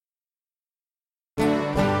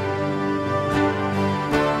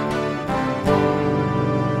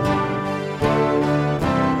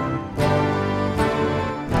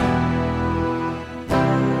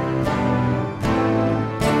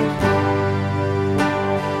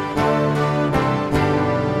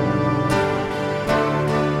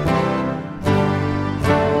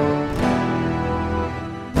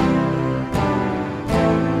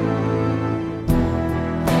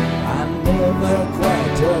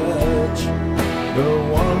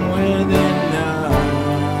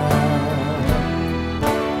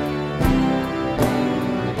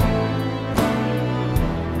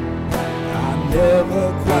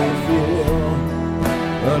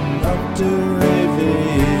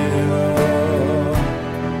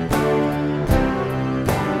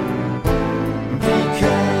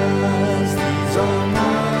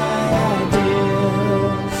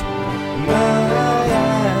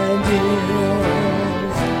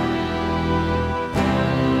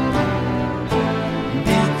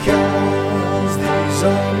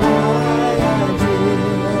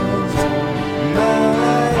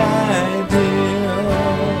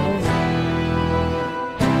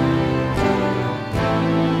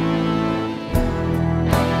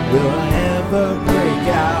never break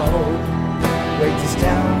out. Break this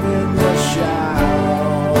down with a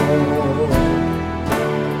shout.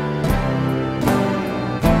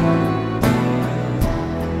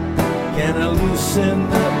 Can I loosen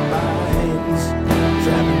the minds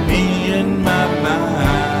trapping me in my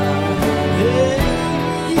mind? Hey,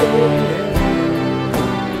 yeah.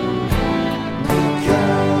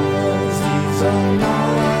 Because these are my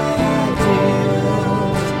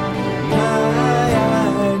ideas, my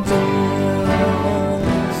ideas.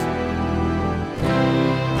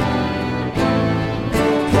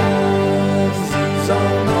 Because these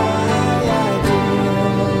are my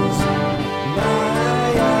ideas, my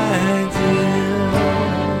ideas.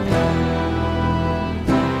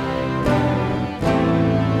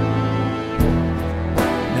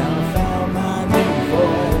 Now I found my new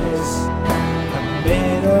voice. I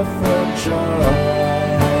made a firm choice.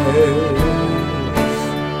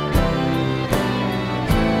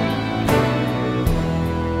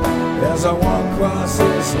 As I walk across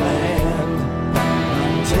this land,